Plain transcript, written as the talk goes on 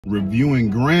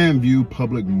Reviewing Grandview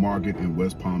Public Market in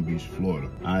West Palm Beach, Florida.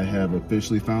 I have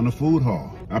officially found a food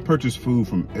hall. I purchase food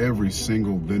from every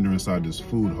single vendor inside this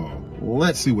food hall.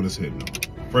 Let's see what it's hitting on.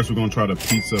 First, we're gonna try the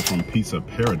pizza from Pizza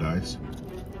Paradise.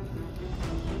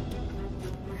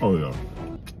 Oh yeah,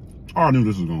 I knew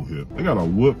this was gonna hit. They got a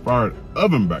wood-fired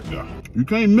oven back there. You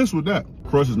can't miss with that.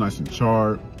 Crust is nice and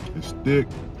charred, it's thick.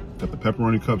 Got the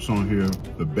pepperoni cups on here.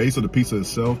 The base of the pizza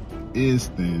itself is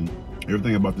thin.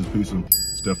 Everything about this pizza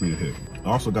is definitely a hit.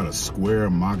 I also got a square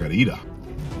margarita.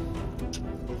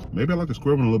 Maybe I like the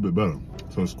square one a little bit better.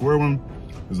 So the square one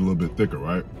is a little bit thicker,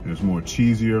 right? And it's more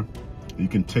cheesier. You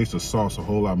can taste the sauce a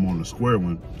whole lot more on the square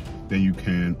one than you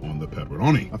can on the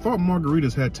pepperoni. I thought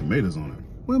margaritas had tomatoes on it.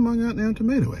 Where my goddamn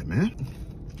tomato at, man?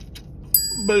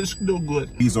 But it's still good.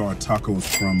 These are tacos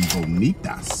from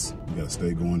Bonitas. You gotta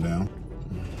stay going down.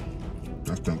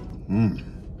 That's them.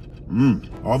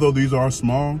 Although these are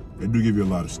small, they do give you a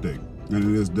lot of steak. And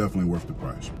it is definitely worth the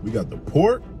price. We got the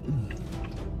pork.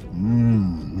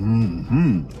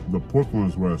 The pork one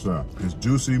is where it's at. It's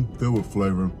juicy, filled with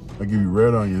flavor. I give you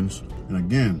red onions. And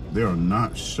again, they are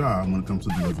not shy when it comes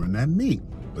to delivering that meat.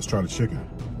 Let's try the chicken.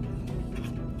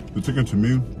 The chicken to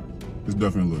me is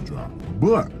definitely a little dry.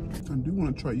 But I do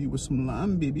want to try you with some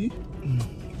lime, baby.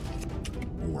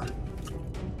 Boy,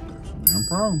 that's a damn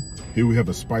problem. Here we have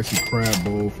a spicy crab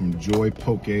bowl from Joy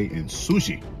Poke and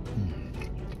Sushi.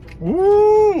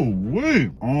 Ooh,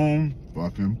 wait, on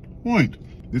fucking point.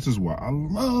 This is why I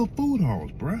love food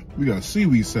halls, bruh. We got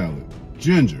seaweed salad,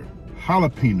 ginger,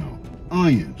 jalapeno,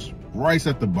 onions, rice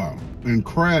at the bottom, and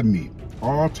crab meat,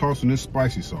 all tossed in this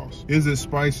spicy sauce. Is it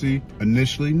spicy?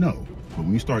 Initially, no. But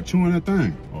when you start chewing that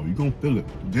thing, oh, you're gonna feel it.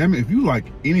 Damn it, if you like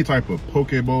any type of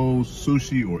poke bowls,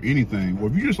 sushi, or anything, or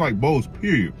if you just like bowls,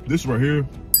 period, this right here,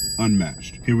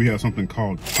 unmatched. Here we have something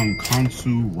called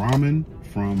tonkatsu ramen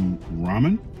from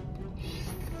Ramen.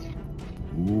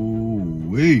 Ooh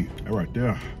wee, that right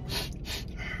there.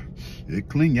 It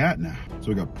clean out now. So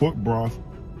we got pork broth,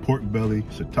 pork belly,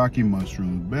 shiitake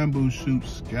mushrooms, bamboo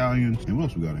shoots, scallions, and what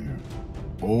else we got in here?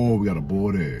 Oh, we got a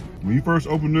boiled egg. When you first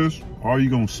open this, all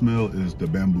you're gonna smell is the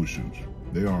bamboo shoots.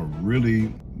 They are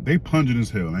really, they pungent as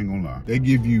hell, I ain't gonna lie. They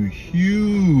give you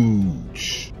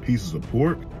huge pieces of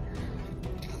pork.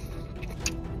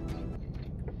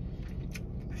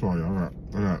 Sorry, I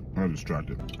got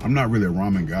distracted. I'm not really a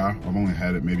ramen guy. I've only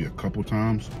had it maybe a couple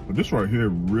times, but this right here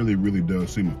really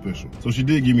does seem official. So she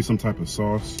did give me some type of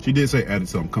sauce. She did say add it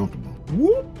so I'm comfortable.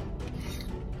 Whoop.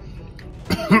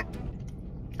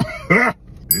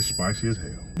 It's spicy as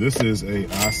hell. This is a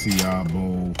acai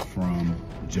bowl from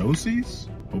Josie's.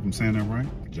 Hope I'm saying that right.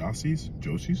 Josie's.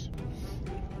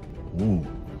 Ooh,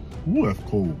 that's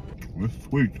cool. It's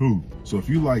sweet too. So if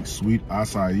you like sweet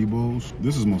acai bowls,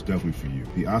 this is most definitely for you.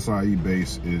 The acai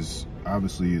base is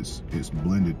obviously it's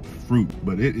blended fruit,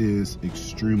 but it is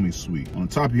extremely sweet. On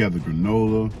the top you have the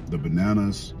granola, the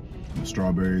bananas, the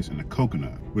strawberries, and the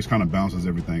coconut, which kind of balances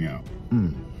everything out.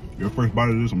 Your first bite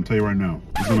of this, I'm gonna tell you right now,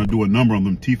 it's gonna do a number on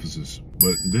them teethuses,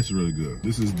 but this is really good.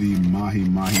 This is the mahi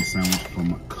sandwich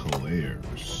from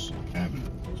Claire's Avenue.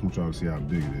 Just want y'all to see how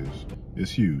big it is.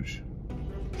 It's huge.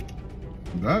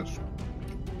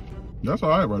 That's all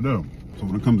right right there. So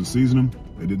when it comes to seasoning,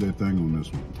 they did their thing on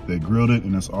this one. They grilled it,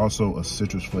 and there's also a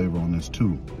citrus flavor on this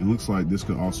too. It looks like this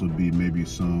could also be maybe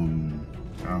some,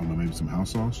 I don't know, maybe some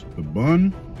house sauce. The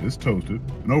bun is toasted.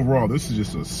 And overall, this is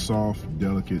just a soft,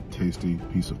 delicate, tasty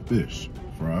piece of fish.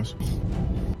 Fries.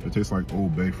 It tastes like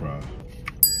Old Bay fries.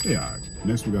 Yeah, all right.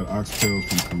 Next we got oxtails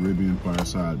from Caribbean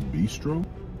Fireside Bistro.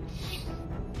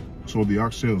 So are the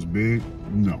oxtails big?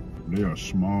 No. They are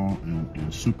small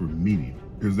and super meaty.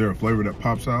 Is there a flavor that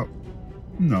pops out?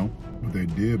 No, but they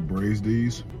did braise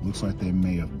these. Looks like they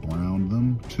may have browned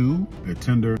them too. They're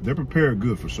tender. They're prepared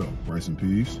good for sure. Rice and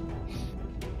peas.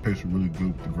 Tastes really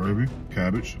good with the gravy.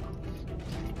 Cabbage.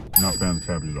 Not a fan of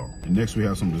cabbage at all. And next we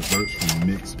have some desserts from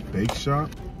Mixed Bake Shop.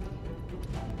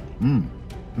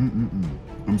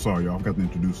 I'm sorry, y'all. I forgot to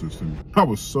introduce this to me. I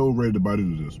was so ready to bite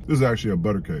into this. This is actually a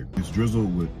butter cake. It's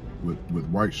drizzled with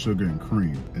white sugar and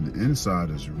cream, and the inside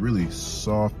is really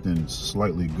soft and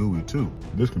slightly gooey too.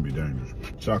 This can be dangerous.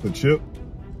 Chocolate chip.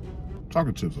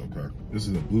 Chocolate chip's okay. This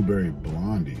is a blueberry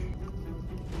blondie.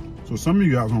 So some of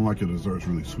you guys don't like your desserts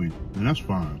really sweet, and that's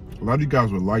fine. A lot of you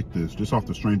guys would like this just off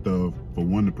the strength of, for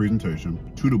one, the presentation,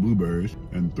 two, the blueberries,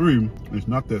 and three, it's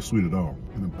not that sweet at all.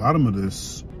 And the bottom of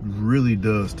this really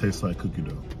does taste like cookie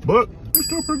dough, but it's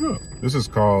still pretty good. This is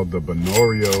called the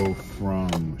Bonorio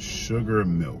from Sugar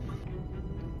Milk.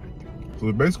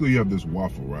 So basically you have this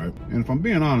waffle, right? And if I'm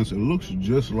being honest, it looks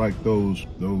just like those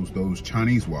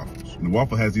Chinese waffles. And the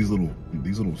waffle has these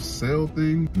little cell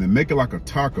things, and they make it like a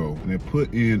taco, and they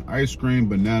put in ice cream,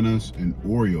 bananas, and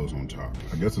Oreos on top.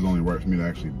 I guess it's only right for me to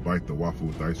actually bite the waffle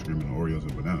with ice cream and Oreos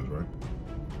and bananas, right?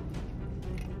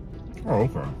 Oh,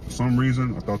 okay. For some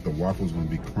reason, I thought the waffle was gonna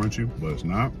be crunchy, but it's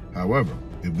not. However,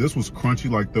 if this was crunchy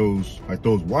like those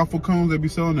waffle cones they be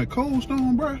selling at Cold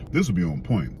Stone, bruh, this would be on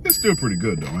point. It's still pretty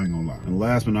good though, I ain't gonna lie. And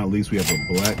last but not least, we have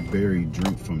a blackberry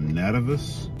drink from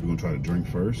Nativis. We're gonna try the drink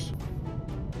first.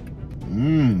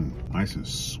 Nice and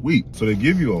sweet. So they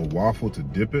give you a waffle to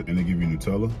dip it, and they give you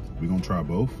Nutella. We're gonna try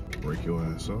both. Break your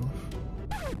ass off.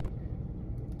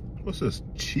 What's this,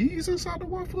 cheese inside the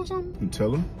waffle or something?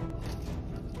 Nutella.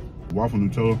 Waffle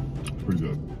Nutella, it's pretty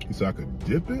good. So I could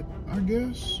dip it, I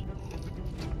guess.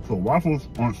 So waffles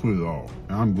aren't sweet at all,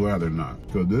 and I'm glad they're not,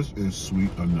 because this is sweet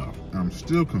enough. And I'm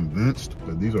still convinced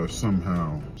that these are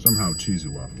somehow cheesy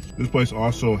waffles. This place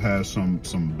also has some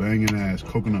banging ass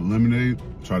coconut lemonade.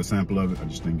 Try to sample of it, I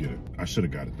just didn't get it. I should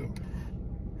have got it though.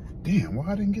 Damn,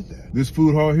 why I didn't get that? This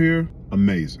food hall here,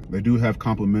 amazing. They do have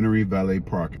complimentary valet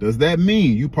parking. Does that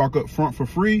mean you park up front for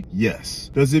free?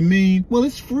 Yes. Does it mean, well,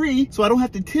 it's free, so I don't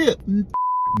have to tip?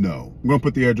 No. I'm gonna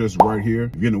put the address right here.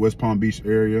 If you're in the West Palm Beach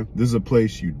area, this is a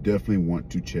place you definitely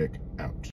want to check out.